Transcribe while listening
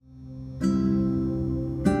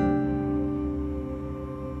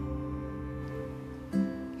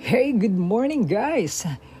Hey, good morning, guys.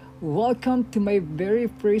 Welcome to my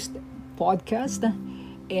very first podcast,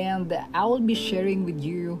 and I will be sharing with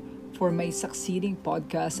you for my succeeding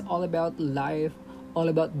podcast all about life, all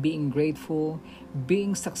about being grateful,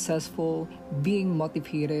 being successful, being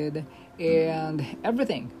motivated, and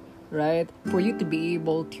everything, right? For you to be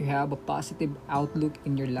able to have a positive outlook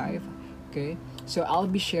in your life. Okay, so I'll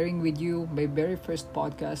be sharing with you my very first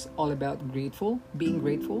podcast all about being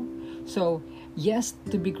grateful. So, yes,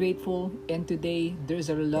 to be grateful, and today there's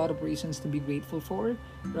a lot of reasons to be grateful for,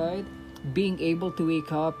 right? Being able to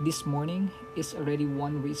wake up this morning is already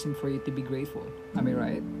one reason for you to be grateful. Am I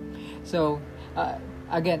right? So,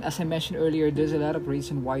 again, as I mentioned earlier, there's a lot of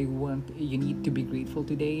reason why you need to be grateful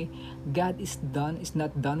today. God is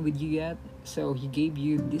not done with you yet, so He gave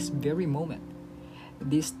you this very moment,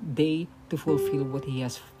 this day, to fulfill what He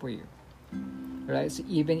has for you, right? So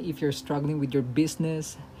even if you're struggling with your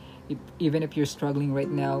business, even if you're struggling right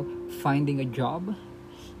now finding a job,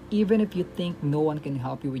 even if you think no one can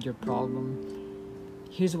help you with your problem,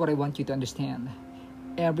 here's what I want you to understand: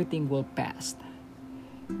 everything will pass.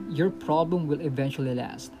 Your problem will eventually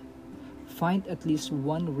last. Find at least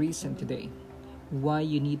one reason today why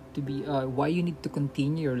you need to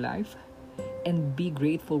continue your life, and be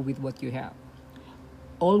grateful with what you have.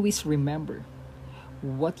 Always remember,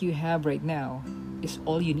 what you have right now is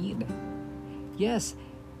all you need. Yes,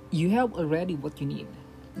 you have already what you need.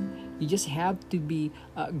 You just have to be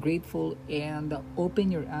grateful and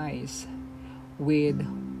open your eyes with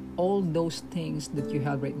all those things that you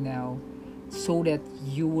have right now, so that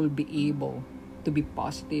you will be able to be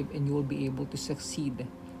positive and you will be able to succeed,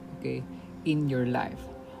 okay, in your life.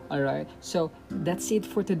 All right, so that's it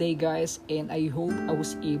for today, guys, and I hope I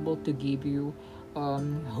was able to give you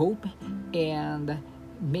hope and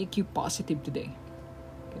make you positive today.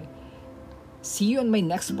 Okay. See you on my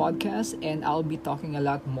next podcast, and I'll be talking a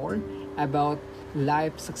lot more about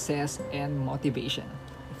life, success, and motivation.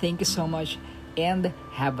 Thank you so much, and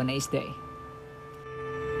have a nice day.